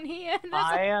down here. And there's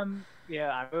I am.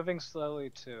 Yeah, I'm moving slowly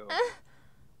too.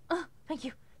 Oh, thank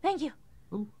you. Thank you.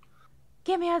 Ooh.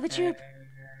 Get me out of the tube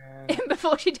And-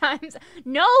 before she times.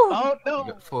 No. Oh You no!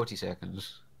 got 40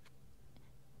 seconds.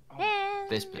 And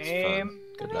This bit's Game. fun.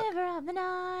 the Good luck. river of the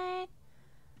night.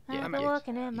 Yeah, I'm yes,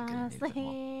 walking in you're my gonna need them all.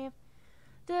 sleep.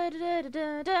 Da da da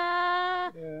da da.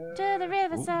 To the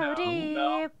river Ooh, so no, deep.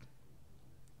 no.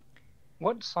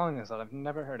 What song is that? I've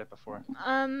never heard it before.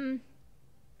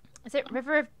 Is it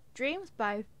River of Dreams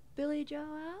by Billy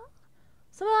Joel?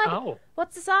 Something like. Oh,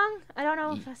 What's the song? I don't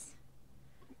know if that's.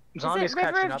 Zombie's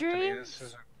River catching of up to me. Dreams? This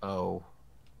is Oh.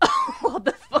 What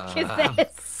the fuck is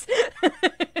this?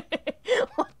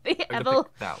 What the I'm gonna devil?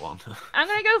 pick that one. I'm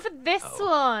gonna go for this Oh.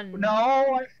 one.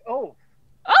 no. Oh,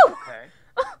 Oh! okay.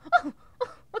 Oh,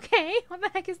 okay, what the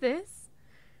heck is this?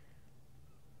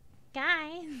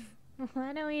 Guys,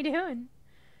 what are we doing?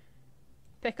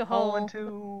 Pick a hole. Hole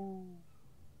into.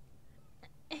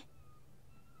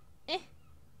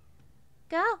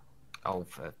 Go. Oh,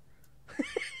 for...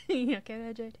 Okay,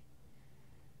 there, JD.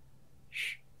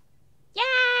 Shh.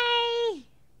 Yay!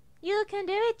 You can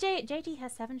do it, JD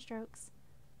has 7 strokes.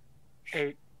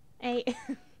 8. 8.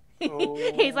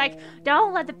 He's like,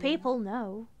 don't let the people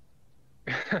know.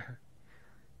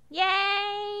 Yay!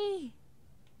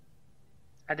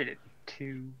 I did it.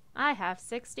 2. I have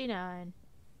 69.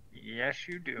 Yes,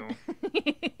 you do.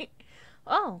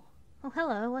 Oh,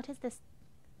 hello. What is this?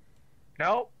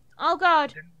 Nope. Oh God.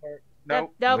 Didn't work.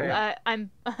 Nope. Nope.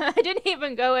 I didn't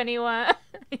even go anywhere.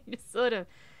 I just sort of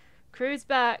cruise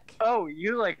back. Oh,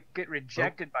 you like get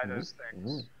rejected by those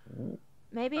things.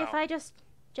 Maybe if Oh. I just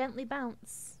gently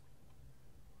bounce.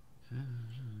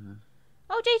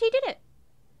 Oh, JT did it.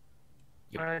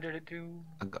 Yep. I did it too.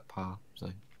 I got par, so...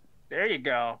 There you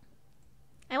go.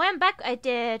 I went back. I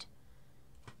did.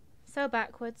 So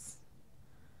backwards.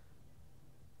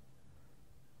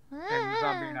 And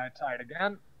Zombie and I tied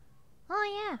again.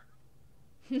 Oh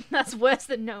yeah. That's worse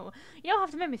than no. You don't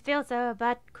have to make me feel so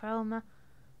bad, Chroma.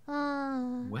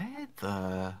 Where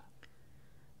the...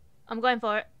 I'm going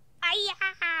for it.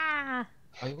 Aya!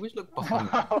 I always look behind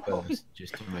you first,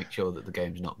 just to make sure that the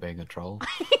game's not being a troll.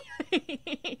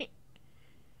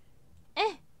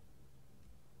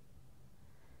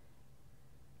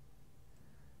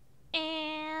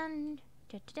 And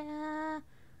da-da-da.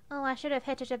 Oh, I should have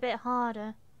hit it a bit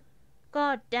harder.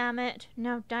 God damn it!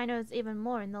 Now Dino's even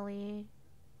more in the lead.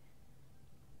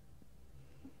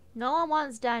 No one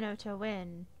wants Dino to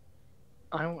win.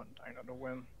 I want Dino to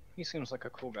win. He seems like a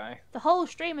cool guy. The whole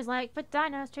stream is like, but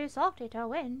Dino's too salty to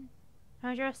win.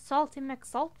 How's your salty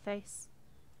McSalt face?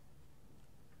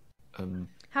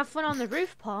 Have fun on the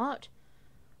roof part.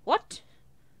 What?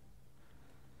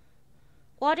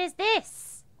 What is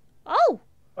this? Oh!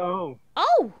 Oh.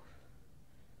 Oh!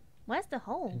 Where's the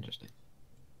hole? Interesting.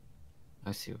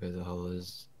 I see where the hole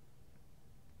is.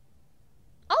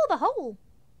 Oh, the hole!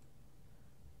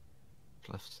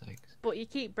 Plus 6. But you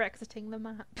keep Brexiting the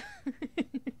map.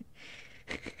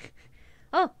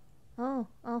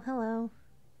 Oh, hello.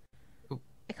 Ooh.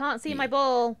 I can't see Yeah. my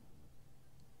ball.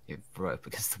 You're right up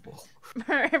against the wall.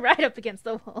 Right up against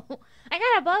the wall. I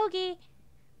got a bogey.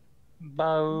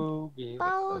 Bogey.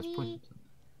 Close Bogey. point.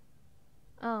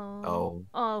 Oh. Oh.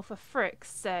 Oh, for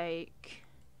frick's sake.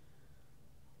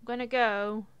 I'm gonna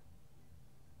go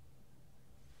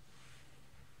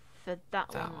for that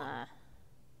That one one. there.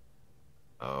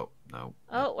 Oh, no.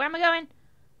 Oh, where am I going?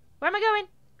 Where am I going?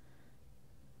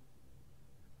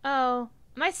 Oh,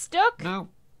 am I stuck? No.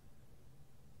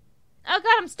 Oh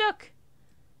god, I'm stuck.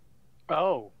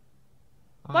 Oh.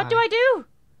 What do Why? I do?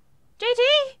 JT?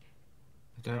 I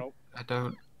don't. Nope. I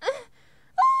don't.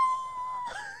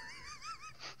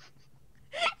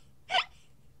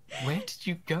 Where did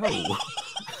you go?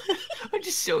 I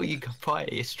just saw you go by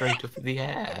straight up in the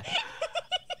air.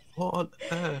 What on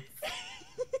earth?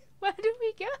 Where did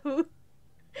we go?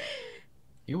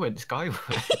 You went skyward.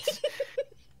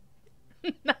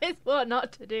 That is what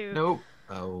not to do. No.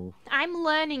 Oh. I'm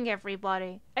learning,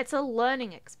 everybody. It's a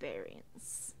learning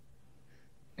experience.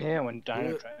 Yeah, when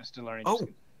Dino tries to learn, he Oh.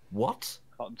 just What?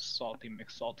 called Salty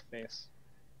McSaltface.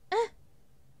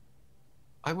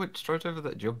 I went straight over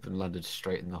that jump and landed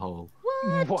straight in the hole.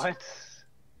 What? What?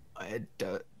 I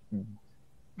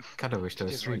kind of wished I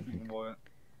was Just like, streaming. what?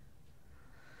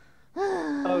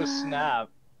 Oh snap!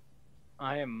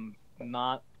 I am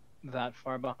not that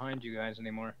far behind you guys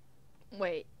anymore.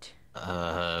 Wait.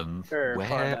 Or Where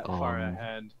far that far on?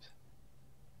 ahead.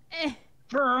 Eh,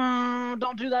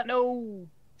 Don't do that, no!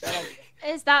 Bad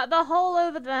idea. is that the hole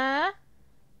over there?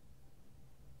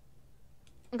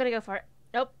 I'm gonna go for it.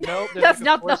 Nope. Nope, there's That's like a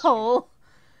not the force field. hole.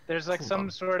 There's like Hold some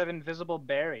on. sort of invisible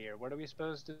barrier. What are we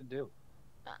supposed to do?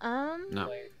 No.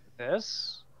 Like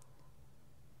this?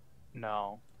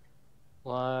 No.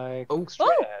 Like Oh. straight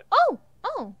Oh! ahead. Oh!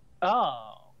 Oh!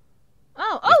 Oh. Oh! You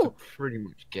have Oh! to pretty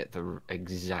much get the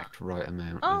exact right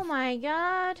amount Oh of my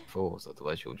god. force,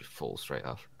 otherwise you'll just fall straight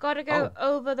off. Gotta go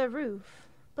over the roof.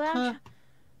 But I'm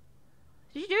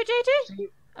Did you do it, JT? See,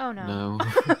 Oh no. No.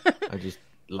 I just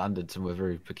landed somewhere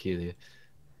very peculiar.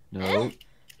 No.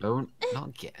 Don't.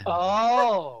 Not get.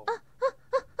 oh!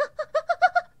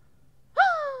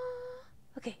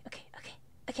 Okay, okay, okay,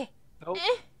 okay. Nope.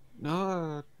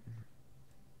 No.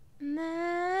 And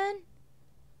then...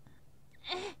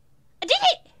 I did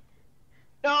it!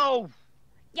 No!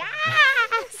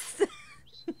 Yes!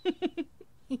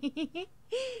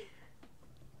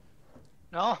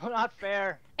 No, not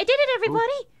fair. I did it,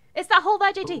 everybody! It's that whole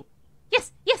by JT. Ooh.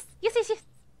 Yes, yes, yes, yes, yes.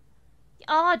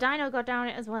 Oh, Dino got down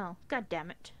it as well. God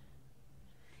damn it.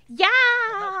 Yes!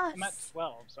 I'm at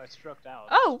 12, so I struck out.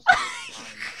 Oh! So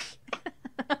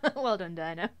Well done,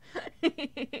 Dino.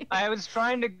 I was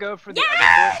trying to go for the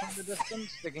other portion of the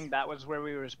distance, thinking that was where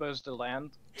we were supposed to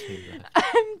land. Too late.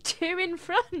 I'm 2 in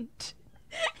front.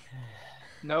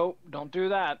 Nope, don't do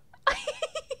that.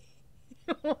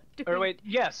 What do Or we wait,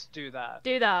 yes, do that.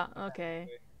 do that? Okay.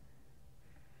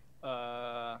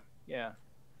 Yeah.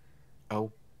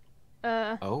 Oh.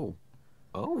 Uh, Oh.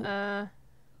 Oh.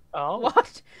 Oh?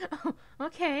 what? Oh,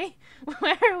 okay.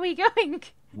 Where are we going?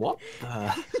 What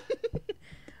the?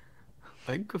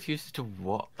 I'm confused as to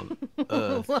what on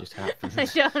earth just happened. I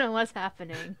don't know what's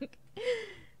happening.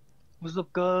 What's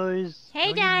up, guys? Hey, How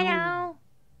you doing? Dino!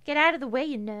 Get out of the way,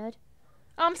 you nerd.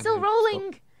 Oh, I'm Can still I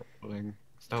rolling.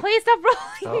 Stop. Please stop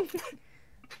rolling. Stop.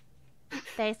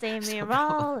 They see me Stop.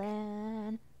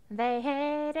 rolling. They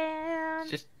hate it.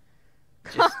 Just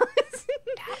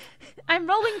I'm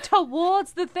rolling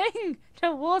towards the thing,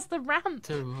 towards the ramp.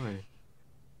 so am I.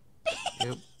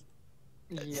 Yep.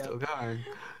 It's Yeah. still going.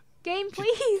 Game,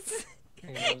 please.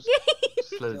 Yes. Game.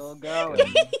 Still Let's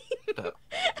going. Stop.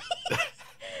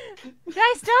 Did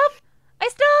I stop? I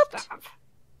stopped. Stop.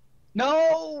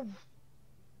 No!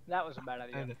 That was a bad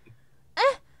idea.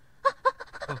 Oh,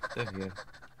 there we go.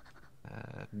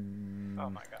 Oh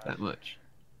my god. That much.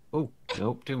 Oh,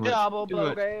 nope, too much. Double too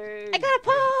much. bogey! I got a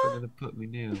paw. Gonna put me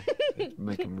now.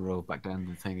 Make him roll back down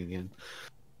the thing again.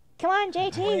 Come on,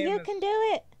 JT, you Flame. can do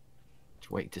it.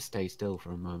 Just wait to stay still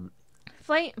for a moment.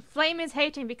 Flame is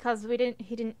hating because he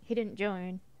didn't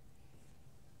join.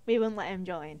 We wouldn't let him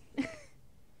join.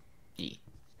 Yeah.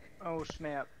 Oh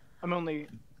snap. I'm only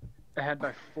ahead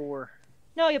by 4.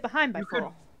 No, you're behind by You could-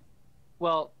 4.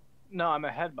 Well, no, I'm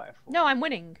ahead by 4. No, I'm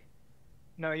winning.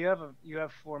 No, you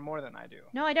have 4 more than I do.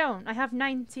 No, I don't. I have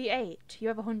 98. You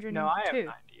have 102. No, I have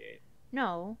 98.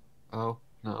 No. Oh,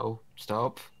 no.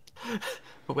 Stop.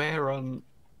 Where on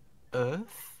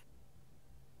Earth?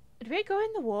 Did we go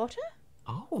in the water?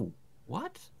 Oh,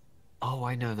 what? Oh,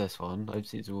 I know this one. I've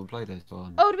seen someone play this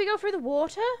one. Oh, did we go through the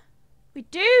water? We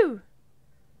do.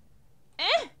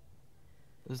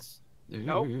 This...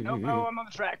 Nope, nope, no, I'm on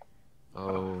the track.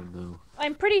 Oh, no.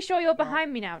 I'm pretty sure you're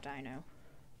behind me now, Dino.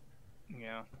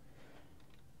 Yeah.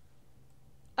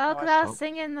 Oh, Oh, because I I was stopped.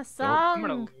 singing the I'm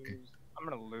gonna song. lose. I'm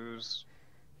gonna lose.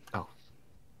 Oh,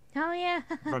 yeah.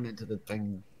 Run into the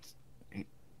thing.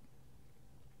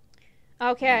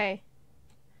 Okay.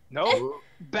 Nope.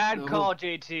 Bad No. call,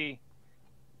 JT.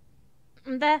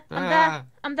 I'm there. I'm there. Ah.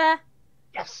 I'm there.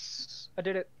 Yes! I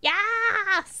did it.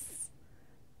 Yes!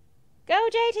 Go,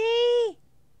 JT!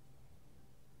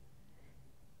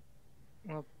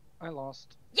 Well, I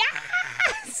lost.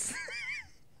 Yes!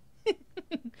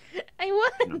 I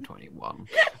won! I'm 21.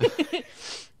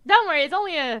 Don't worry, it's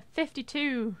only a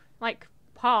 52, like,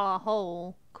 par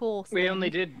hole course. We thing. only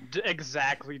did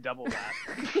exactly double that.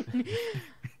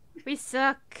 We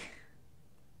suck.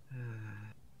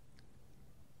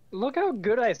 Look how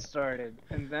good I started,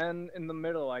 and then in the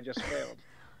middle I just failed.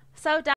 So,